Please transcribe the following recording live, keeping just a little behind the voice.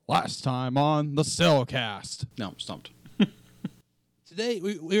Last time on the Cellcast. No, I'm stumped. Today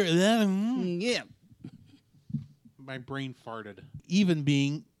we're Yeah. my brain farted. Even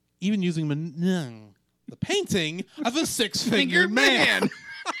using the painting of a six-fingered man.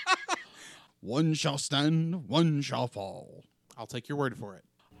 One shall stand, one shall fall. I'll take your word for it.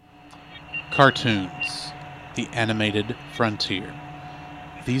 Cartoons, the animated frontier.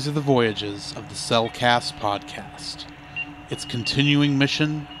 These are the voyages of the Cellcast podcast. Its continuing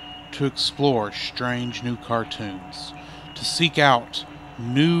mission to explore strange new cartoons, to seek out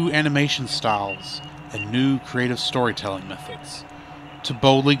new animation styles and new creative storytelling methods, to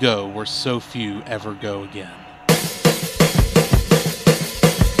boldly go where so few ever go again.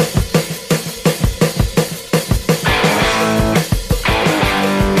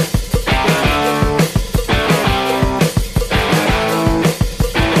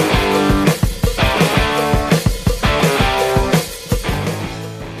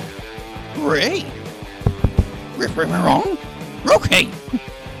 Ray? Riff wrong? Okay.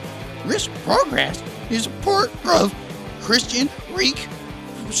 This progress is a part of Christian Reek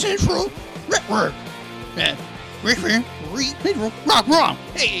Central Network. Wrong.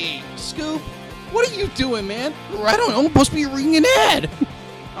 Hey, Scoop, what are you doing, man? I don't know. I'm supposed to be reading an ad.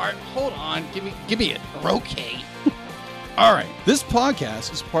 All right, hold on. Give me it. Okay. All right, this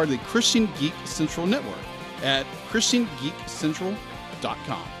podcast is part of the Christian Geek Central Network at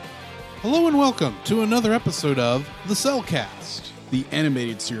christiangeekcentral.com. Hello and welcome to another episode of the Cellcast. The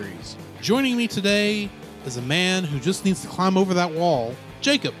animated series. Joining me today is a man who just needs to climb over that wall,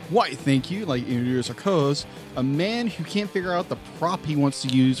 Jacob. Why, thank you. Like introduce our co-host, a man who can't figure out the prop he wants to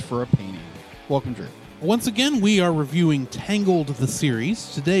use for a painting. Welcome, Drew. Once again, we are reviewing Tangled The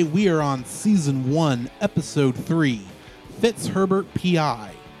Series. Today we are on Season 1, Episode 3, Fitzherbert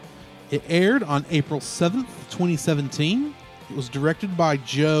P.I. It aired on April 7th, 2017. It was directed by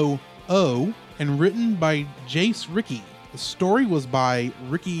Joe O. and written by Jace Rickey. The story was by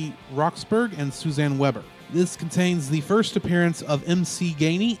Ricky Roxburgh and Suzanne Weber. This contains the first appearance of MC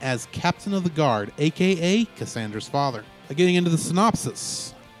Gainey as Captain of the Guard, aka Cassandra's father. Getting into the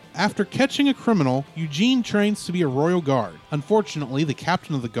synopsis. After catching a criminal, Eugene trains to be a royal guard. Unfortunately, the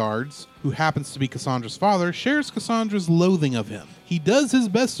captain of the guards, who happens to be Cassandra's father, shares Cassandra's loathing of him. He does his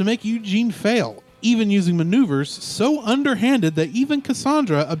best to make Eugene fail, even using maneuvers so underhanded that even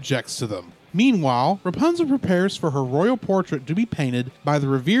Cassandra objects to them. Meanwhile, Rapunzel prepares for her royal portrait to be painted by the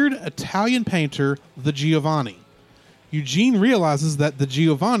revered Italian painter, the Giovanni. Eugene realizes that the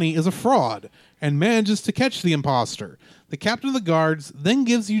Giovanni is a fraud and manages to catch the imposter. The captain of the guards then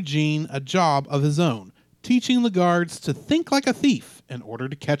gives Eugene a job of his own, teaching the guards to think like a thief in order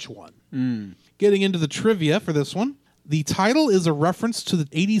to catch one. Getting into the trivia for this one, the title is a reference to the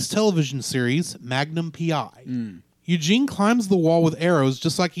 80s television series Magnum P.I. Eugene climbs the wall with arrows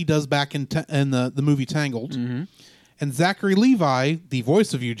just like he does back in the movie Tangled. And Zachary Levi, the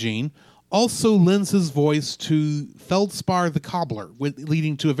voice of Eugene, also lends his voice to Feldspar the Cobbler,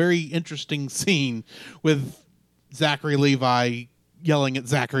 leading to a very interesting scene with Zachary Levi yelling at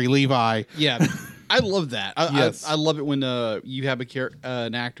Zachary Levi. Yeah, I love that. Yes. I love it when you have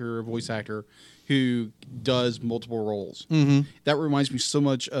an actor, a voice actor, who does multiple roles. That reminds me so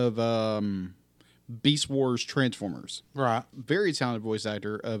much of Beast Wars Transformers. Right. Very talented voice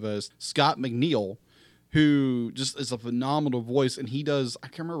actor of Scott McNeil, who just is a phenomenal voice. And he does, I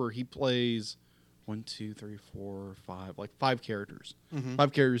can't remember, he plays 5 characters.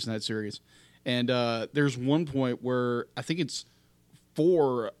 5 characters in that series. And there's one point where I think it's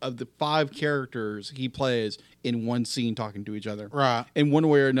 4 of the 5 characters he plays in one scene talking to each other. Right. In one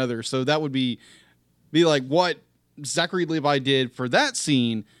way or another. So that would be like what Zachary Levi did for that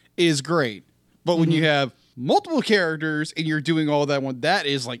scene is great. But when you have multiple characters and you're doing all that one, that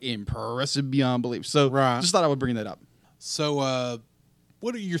is like impressive beyond belief. So just thought I would bring that up. So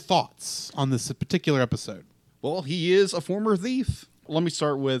what are your thoughts on this particular episode? Well, he is a former thief. Let me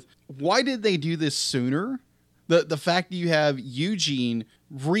start with, why did they do this sooner? The fact that you have Eugene,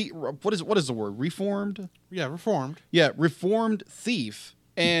 what is the word? Reformed? Yeah, reformed. Yeah, reformed thief.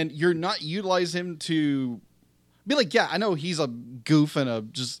 And you're not utilizing him to be like, yeah, I know he's a goof and a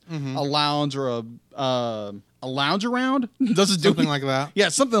lounge or a lounge around. Doesn't do Something like that. Yeah,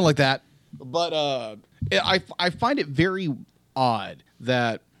 something like that. But I find it very odd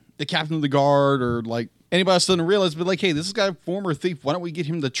that the captain of the guard or like anybody else doesn't realize, but like, hey, this is a guy, former thief. Why don't we get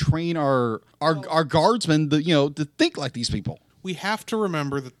him to train our guardsmen to think like these people? We have to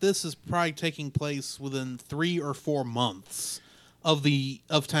remember that this is probably taking place within 3 or 4 months of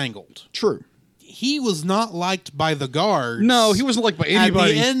Tangled. True. he was not liked by the guards. No, he wasn't liked by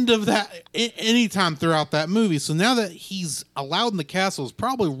anybody. At the end of that, anytime throughout that movie. So now that he's allowed in the castle, it's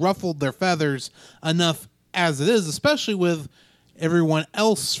probably ruffled their feathers enough as it is, especially with everyone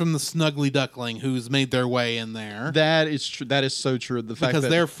else from the Snuggly Duckling who's made their way in there. That is true. That is so true. The fact because that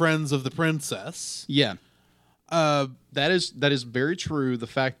they're friends of the princess. Yeah. That is very true. The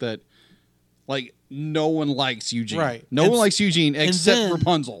fact that like no one likes Eugene. Right. No one likes Eugene except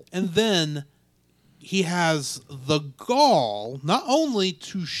Rapunzel. And then he has the gall not only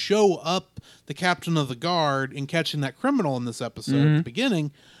to show up the captain of the guard in catching that criminal in this episode at the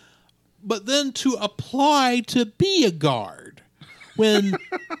beginning, but then to apply to be a guard when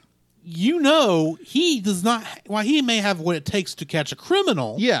he does not. While he may have what it takes to catch a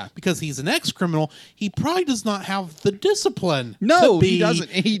criminal, because he's an ex-criminal, he probably does not have the discipline. No, to be he doesn't.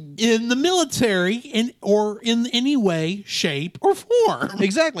 In the military, or in any way, shape, or form.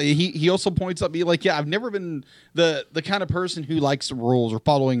 Exactly. He also points out, be like, I've never been the kind of person who likes rules or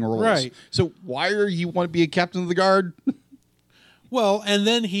following rules. Right. So why are you want to be a captain of the guard? Well, and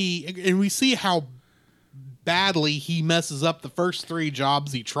then we see how badly he messes up the first 3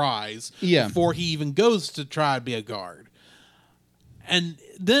 jobs he tries before he even goes to try to be a guard. And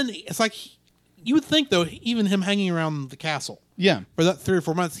then it's like, you would think, though, even him hanging around the castle for that 3 or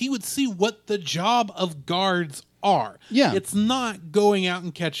 4 months, he would see what the job of guards are. Yeah. It's not going out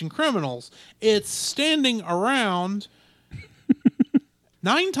and catching criminals. It's standing around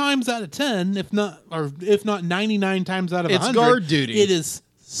 9 times out of 10, if not 99 times out of 100. It's guard duty. It is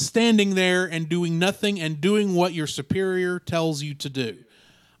standing there and doing nothing and doing what your superior tells you to do.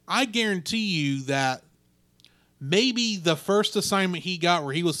 I guarantee you that maybe the first assignment he got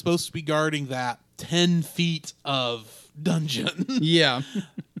where he was supposed to be guarding that 10 feet of dungeon. Yeah.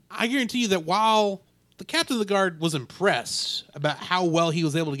 I guarantee you that while the captain of the guard was impressed about how well he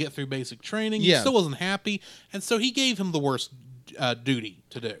was able to get through basic training, he still wasn't happy. And so he gave him the worst duty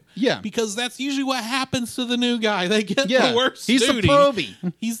to do. Yeah. Because that's usually what happens to the new guy. They get the worst he's duty.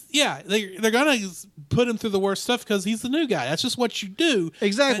 He's the probie. They're going to put him through the worst stuff because he's the new guy. That's just what you do.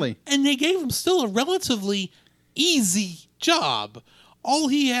 Exactly. And they gave him still a relatively easy job. All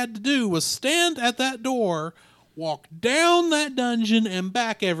he had to do was stand at that door, walk down that dungeon and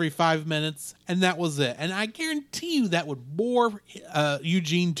back every 5 minutes, and that was it. And I guarantee you that would bore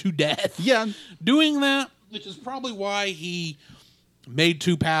Eugene to death. Yeah. Doing that, which is probably why he made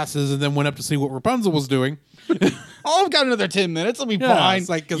 2 passes and then went up to see what Rapunzel was doing. Oh, I've got another 10 minutes. I'll be fine. It's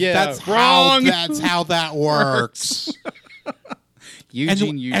like, that's how that works.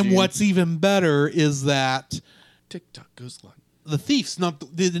 Eugene. And what's even better is that TikTok goes like the thief's they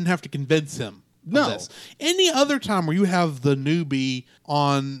didn't have to convince him. No. This. Any other time where you have the newbie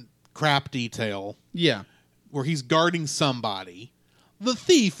on crap detail, where he's guarding somebody, the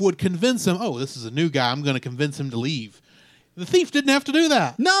thief would convince him, oh, this is a new guy, I'm going to convince him to leave. The thief didn't have to do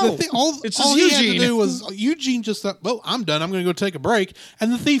that. No. All he had to do was, Eugene just thought, well, I'm done, I'm going to go take a break,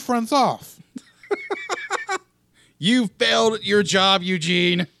 and the thief runs off. You failed at your job,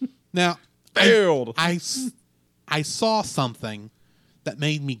 Eugene. Now, failed. I saw something that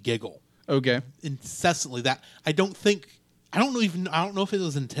made me giggle. Okay. Incessantly. That I don't know if it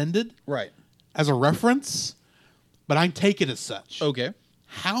was intended as a reference, but I take it as such. Okay.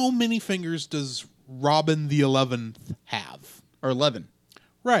 How many fingers does Robin the 11th have? Or 11.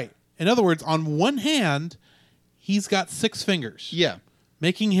 Right. In other words, on one hand, he's got 6 fingers. Yeah.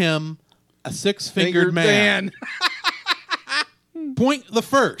 Making him a 6-fingered man. Point the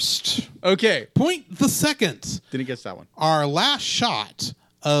first. Okay. Point the second. Didn't guess that one. Our last shot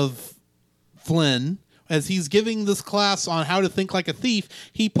of Flynn, as he's giving this class on how to think like a thief,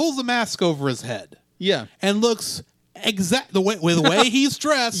 he pulls a mask over his head. Yeah. And looks with the way he's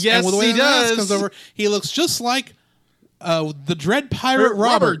dressed. Yes, and with the way he the mask does. comes over, he looks just like the Dread Pirate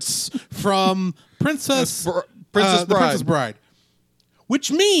Roberts from Princess Bride.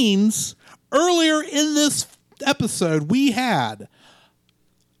 Which means earlier in this episode we had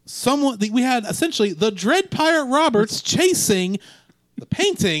essentially the Dread Pirate Roberts chasing the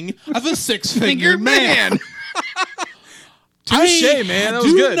painting of a 6-fingered man. Touché, man. That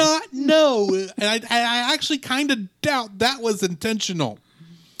was good. I do not know, and I actually kind of doubt that was intentional,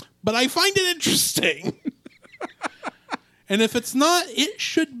 but I find it interesting. And if it's not, that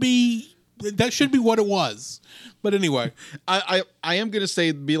should be what it was. But anyway, I am gonna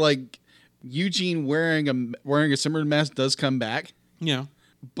say, be like, Eugene wearing a similar mask does come back. Yeah.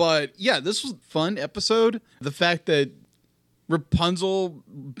 But yeah, this was a fun episode. The fact that Rapunzel,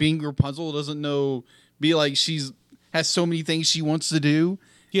 being Rapunzel, doesn't know, be like, has so many things she wants to do.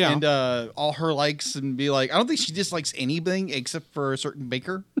 Yeah. And all her likes, and be like, I don't think she dislikes anything except for a certain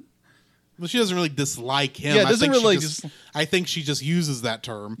baker. Well, she doesn't really dislike him. Yeah, doesn't really I think she just uses that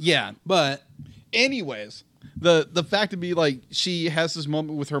term. Yeah. But anyways, the fact to be like she has this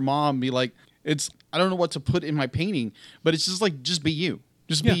moment with her mom, be like, I don't know what to put in my painting, but it's just like, just be you.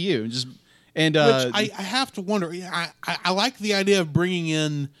 Just be you. Which I have to wonder. I like the idea of bringing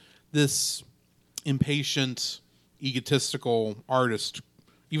in this impatient, egotistical artist,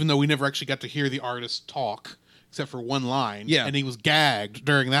 even though we never actually got to hear the artist talk except for one line. Yeah. And he was gagged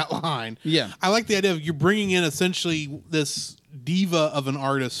during that line. Yeah. I like the idea of you're bringing in essentially this diva of an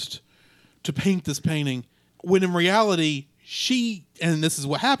artist to paint this painting, when in reality, and this is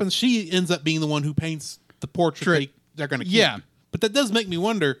what happens, she ends up being the one who paints the portrait they're going to keep. Yeah. But that does make me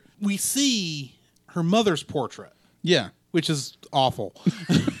wonder. We see her mother's portrait. Yeah. Which is awful.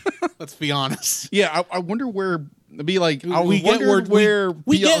 Let's be honest. Yeah, I wonder where... Be like, we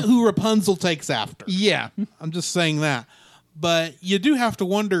get who Rapunzel takes after. Yeah. I'm just saying that. But you do have to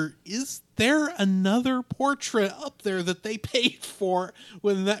wonder, is there another portrait up there that they paid for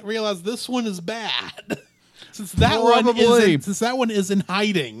when that realized this one is bad? Since that one is in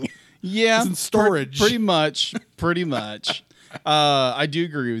hiding. Yeah. It's in storage. Pretty much. I do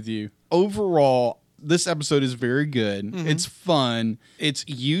agree with you. Overall, this episode is very good. Mm-hmm. It's fun. It's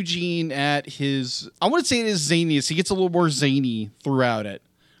Eugene at his... I wouldn't say it is zaniest. He gets a little more zany throughout it.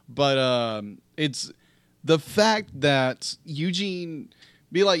 But it's the fact that Eugene...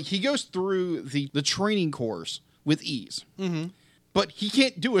 he goes through the training course with ease. Mm-hmm. But he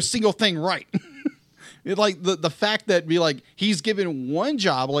can't do a single thing right. The fact that he's given one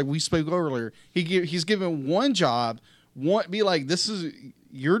job, like we spoke earlier. He's given one job. This is...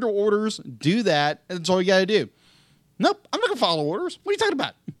 Your orders, do that, and that's all you got to do. Nope, I'm not going to follow orders. What are you talking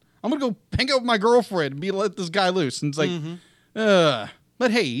about? I'm going to go hang out with my girlfriend and let this guy loose. And it's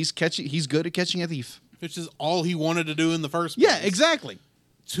but hey, he's good at catching a thief. Which is all he wanted to do in the first place. Yeah, exactly.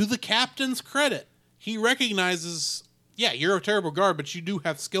 To the captain's credit, he recognizes, you're a terrible guard, but you do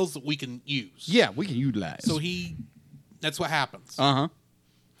have skills that we can use. Yeah, we can utilize. So that's what happens. Uh-huh.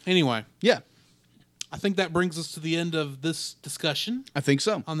 Anyway. Yeah. I think that brings us to the end of this discussion. I think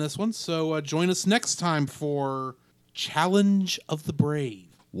so. On this one. So join us next time for Challenge of the Brave.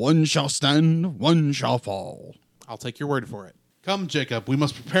 One shall stand, one shall fall. I'll take your word for it. Come, Jacob. We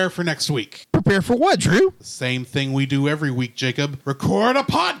must prepare for next week. Prepare for what, Drew? The same thing we do every week, Jacob. Record a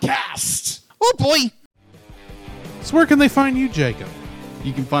podcast. Oh, boy. So where can they find you, Jacob?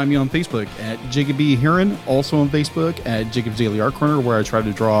 You can find me on Facebook at Jacob B. Heron. Also on Facebook at Jacob's Daily Art Corner, where I try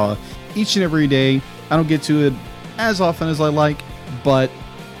to draw each and every day. I don't get to it as often as I like, but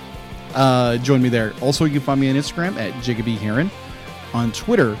join me there. Also, you can find me on Instagram at Jacob B. Heron, on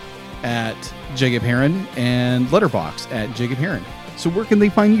Twitter at Jacob Heron, and Letterboxd at Jacob Heron. So where can they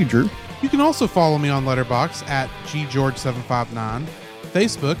find you, Drew? You can also follow me on Letterboxd at GGeorge759,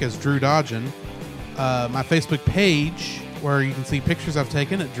 Facebook as Drew Dodgen, my Facebook page where you can see pictures I've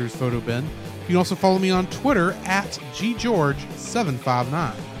taken at Drew's Photo Bin. You can also follow me on Twitter at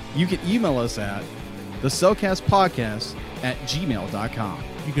GGeorge759. You can email us at thecellcastpodcast@gmail.com.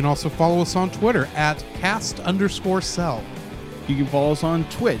 You can also follow us on Twitter at cast_cell. You can follow us on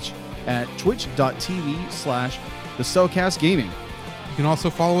Twitch at twitch.tv/thecellcastgaming. You can also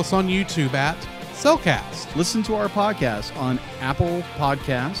follow us on YouTube at Cellcast. Listen to our podcast on Apple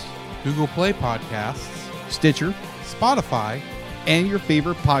Podcasts, Google Play Podcasts, Stitcher, Spotify, and your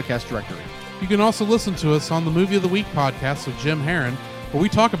favorite podcast directory. You can also listen to us on the Movie of the Week podcast with Jim Heron, where we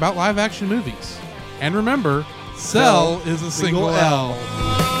talk about live-action movies. And remember, Cell is a single L.